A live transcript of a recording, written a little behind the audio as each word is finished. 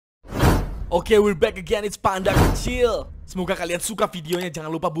Oke, we're back again, it's Panda Kecil. Semoga kalian suka videonya, jangan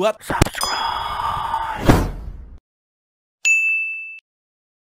lupa buat subscribe.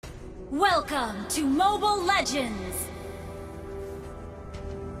 Welcome to Mobile Legends!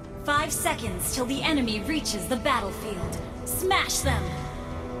 5 seconds till the enemy reaches the battlefield. Smash them!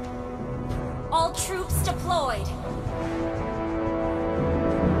 All troops deployed!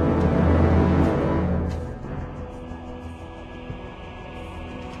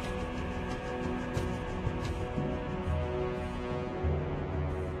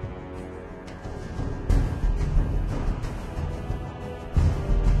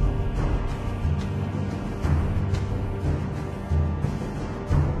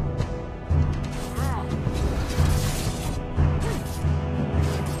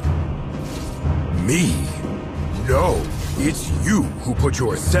 Me? No, it's you who put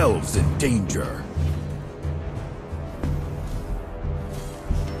yourselves in danger.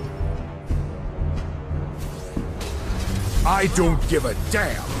 I don't give a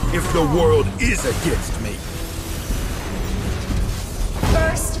damn if the world is against me.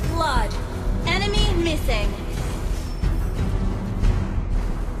 First blood. Enemy missing.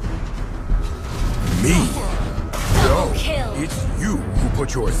 Me? Double No, kill. it's you who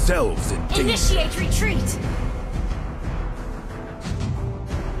put yourselves in danger. Initiate retreat.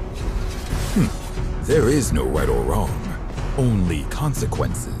 There is no right or wrong, only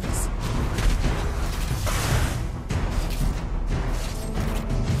consequences.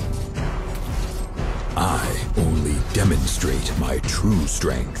 I only demonstrate my true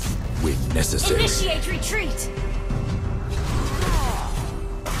strength when necessary. Initiate retreat.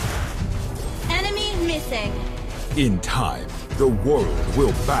 Enemy missing. In time, the world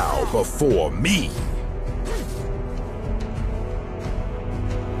will bow before me.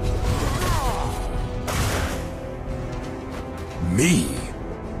 Me?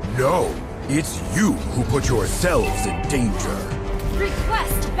 No, it's you who put yourselves in danger.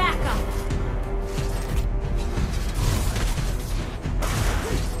 Request backup.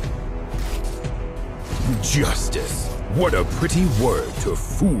 Justice. What a pretty word to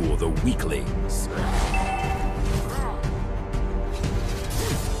fool the weaklings.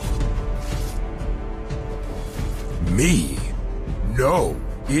 Me? No,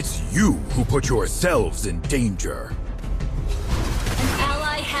 it's you who put yourselves in danger. An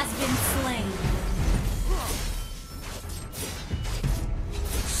ally has been slain.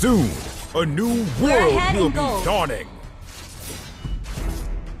 Soon, a new We're world ahead will in be gold. dawning.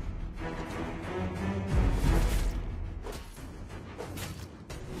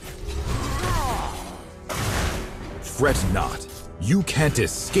 Fret not. You can't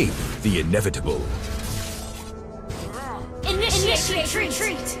escape the inevitable. Initiate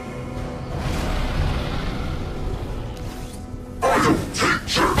retreat. An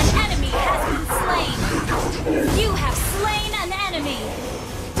enemy has been slain. You have slain an enemy.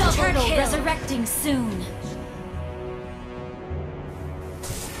 Double Turtle kill. Resurrecting soon.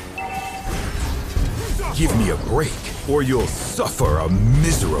 Give me a break, or you'll suffer a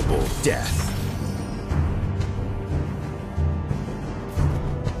miserable death.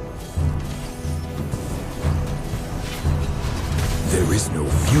 There is no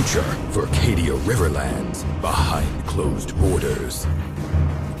future for Cadia Riverlands behind closed borders.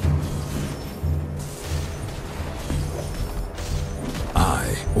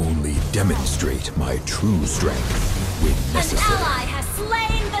 I only demonstrate my true strength when An necessary. ally has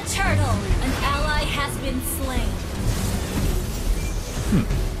slain the turtle. An ally has been slain.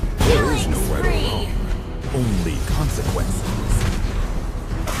 There is Killing no right or spree. wrong, only consequences.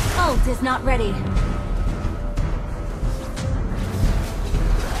 Ult is not ready.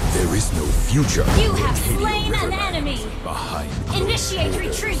 There is no future You for have Cadia slain an Riverlands enemy. behind closed Initiate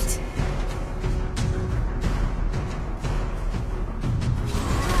borders. retreat.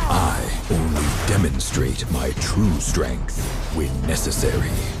 I only demonstrate my true strength when necessary.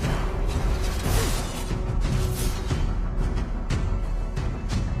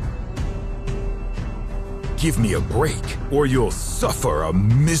 Give me a break, or you'll suffer a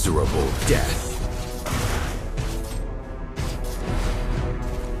miserable death.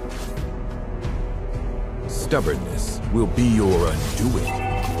 Stubbornness will be your undoing,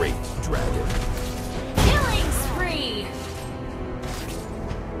 great dragon. Killing spree.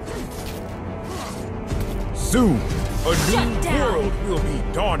 Soon, a Shut new down. world will be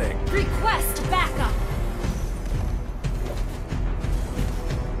dawning. Request backup.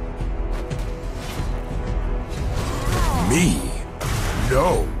 Me?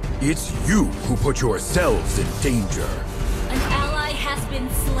 No, it's you who put yourselves in danger. An ally has been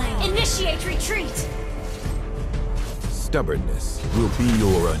slain. Initiate retreat. Stubbornness will be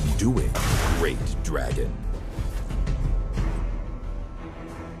your undoing, great dragon.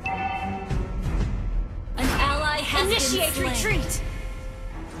 An ally has Initiate been slain. retreat!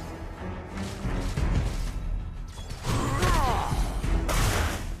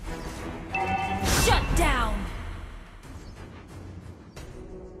 Shut down!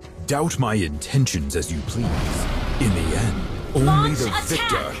 Doubt my intentions as you please. In the end, only Launch the attack!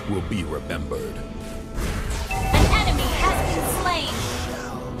 victor will be remembered. An enemy has been slain!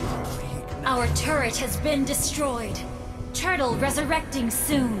 Our turret has been destroyed. Turtle resurrecting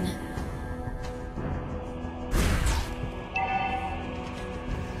soon.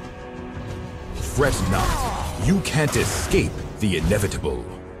 Fret not. You can't escape the inevitable.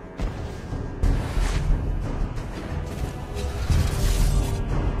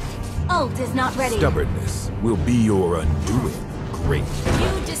 Ult is not ready. Stubbornness will be your undoing, great.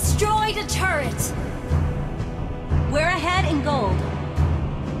 You destroyed a turret! We're ahead in gold.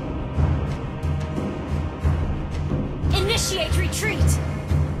 Initiate retreat!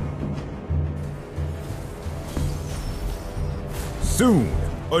 Soon,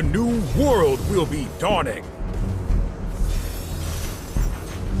 a new world will be dawning.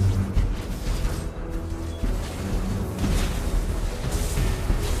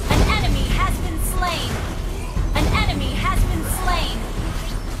 An enemy has been slain! An enemy has been slain!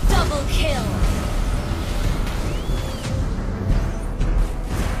 Double kill!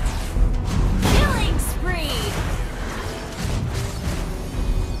 Killing spree!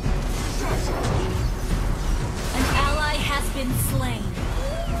 An ally has been slain.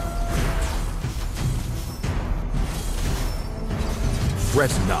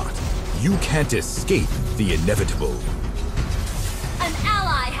 Fret not. You can't escape the inevitable. An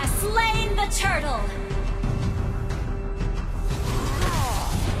ally has slain the turtle!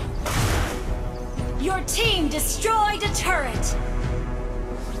 Your team destroyed a turret!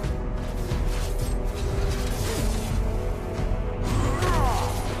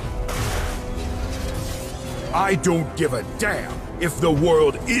 I don't give a damn if the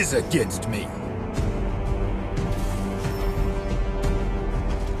world is against me.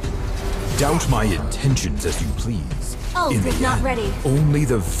 Doubt my intentions as you please. Ult In the is not end, ready. only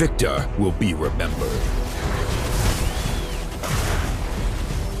the victor will be remembered.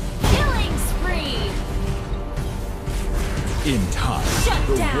 Killing spree! In time, Shut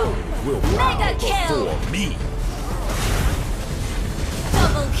the down. world will bow Mega kill. before me.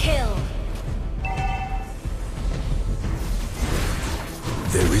 Double kill!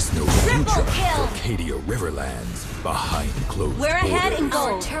 There is no Triple future kill. for Cadia Riverlands behind closed We're ahead in borders.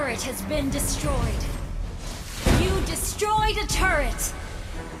 gold. Our turret has been destroyed. You destroyed a turret!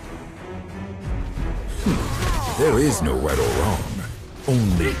 There is no right or wrong,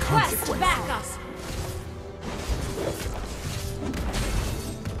 only Request consequences. backup!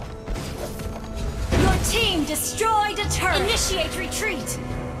 Your team destroyed a turret! Initiate retreat!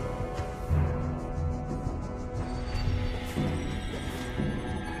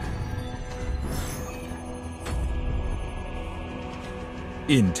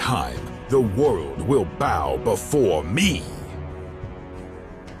 In time, the world will bow before me.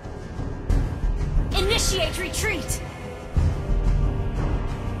 Initiate retreat!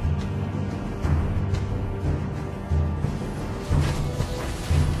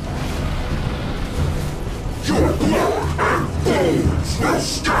 Your blood and bones will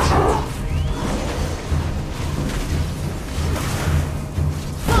scatter!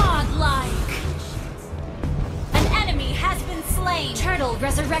 Godlike! An enemy has been slain! Turtle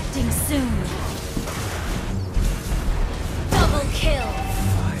resurrecting soon! Double kill!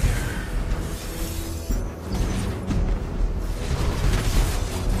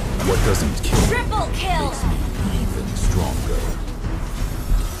 What doesn't kill me Triple kill! makes me even stronger.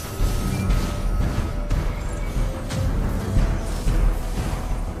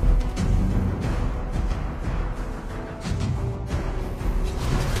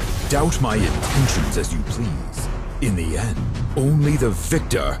 Doubt my intentions as you please. In the end, only the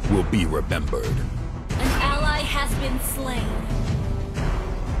victor will be remembered. An ally has been slain.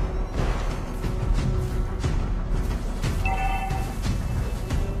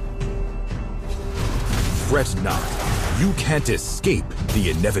 Fret not. You can't escape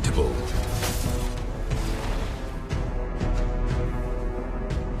the inevitable.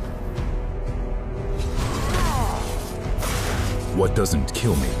 What doesn't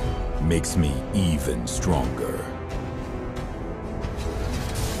kill me makes me even stronger.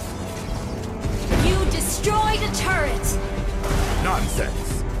 You destroyed a turret!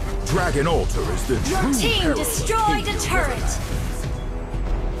 Nonsense! Dragon Altar is the Your true team herald of destroyed a Cadia turret! Riverlands.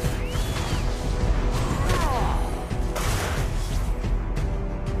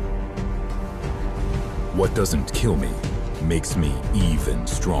 What doesn't kill me makes me even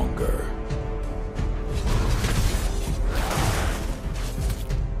stronger.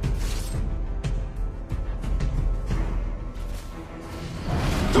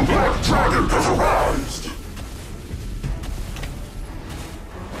 The Black Dragon has arisen!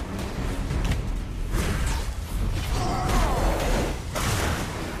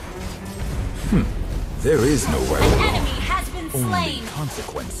 There is no right An or wrong, enemy has been only slain.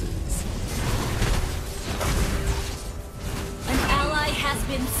 consequences. An ally has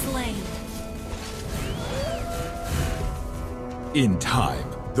been slain. In time,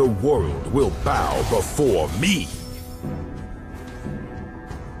 the world will bow before me.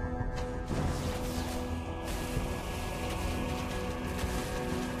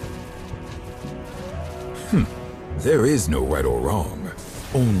 There is no right or wrong,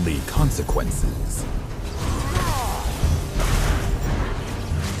 only consequences.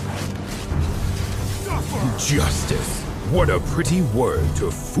 Justice. What a pretty word to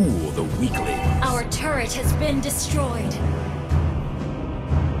fool the weakling. Our turret has been destroyed.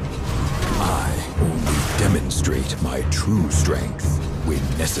 I only demonstrate my true strength when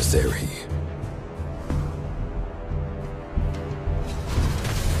necessary.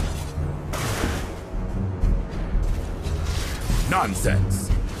 Nonsense!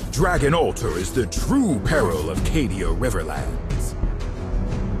 Dragon Altar is the true peril of Cadia Riverlands.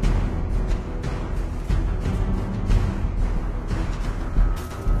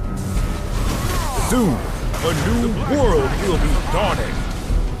 Soon, a new world will be dawning.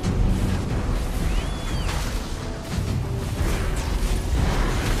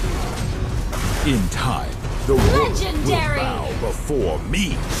 In time, the world Legendary! will bow before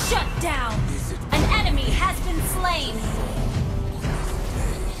me. Shut down. An enemy has been slain.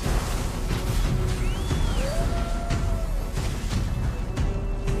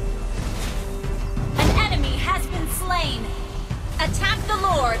 An enemy has been slain. Attack the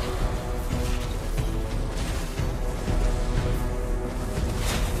Lord.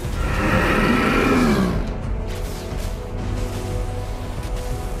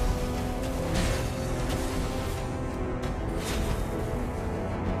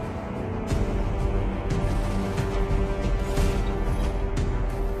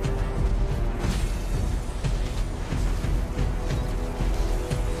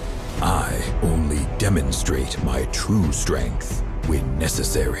 I only demonstrate my true strength when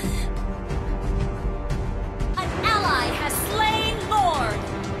necessary. An ally has slain Lord.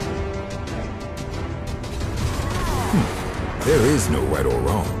 There is no right or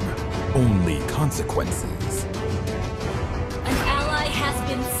wrong, only consequences. An ally has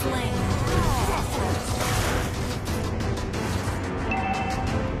been slain.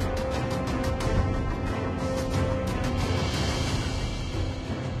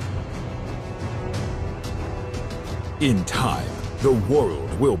 In time, the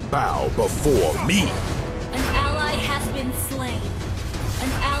world will bow before me. An ally has been slain.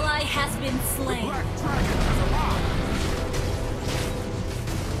 An ally has been slain.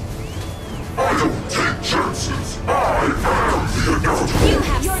 I don't take chances! I am the inevitable! You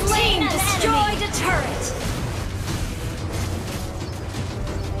have slain and destroyed a turret.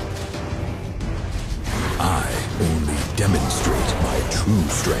 I only demonstrate my true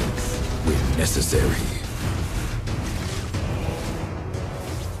strength when necessary.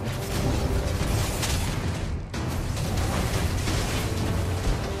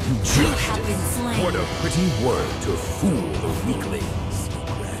 Have been slain. What a pretty word to fool the weaklings.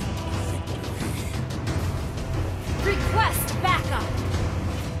 Request backup.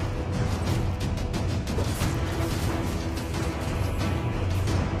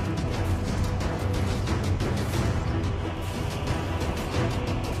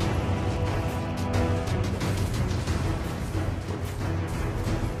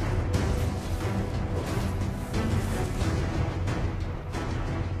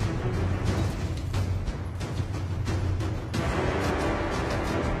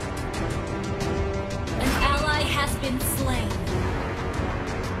 Been slain.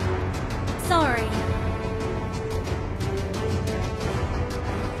 Sorry.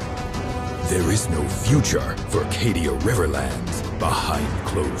 There is no future for Cadia Riverlands behind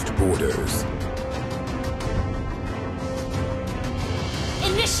closed borders.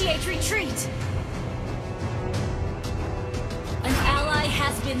 Initiate retreat. An ally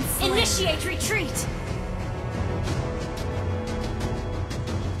has been slain. Initiate retreat.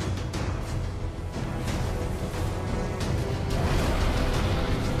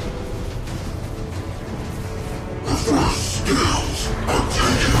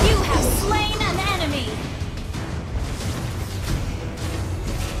 You have slain an enemy!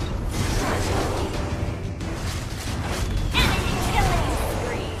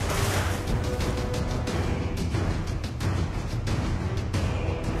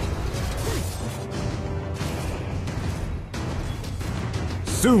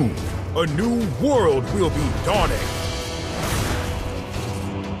 Soon, a new world will be dawning.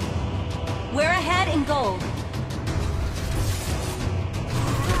 We're ahead in gold.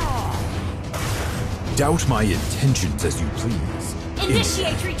 Doubt my intentions as you please.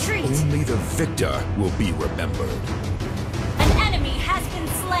 Initiate retreat. Only the victor will be remembered. An enemy has been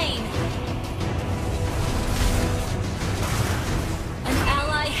slain. An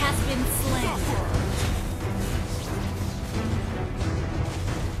ally has been slain.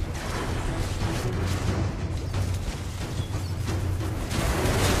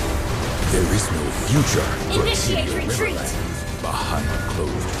 There is no future for Initiate Imperial retreat. Riverlands behind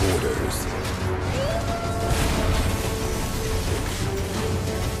closed borders.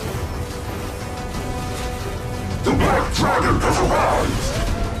 The Black Dragon has arrived!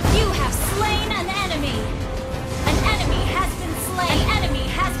 You have slain an enemy. An enemy has been slain. An enemy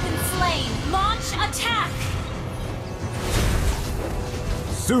has been slain. Launch attack.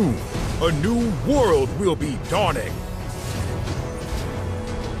 Soon, a new world will be dawning.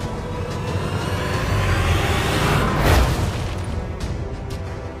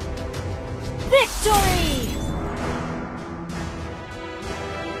 Victory!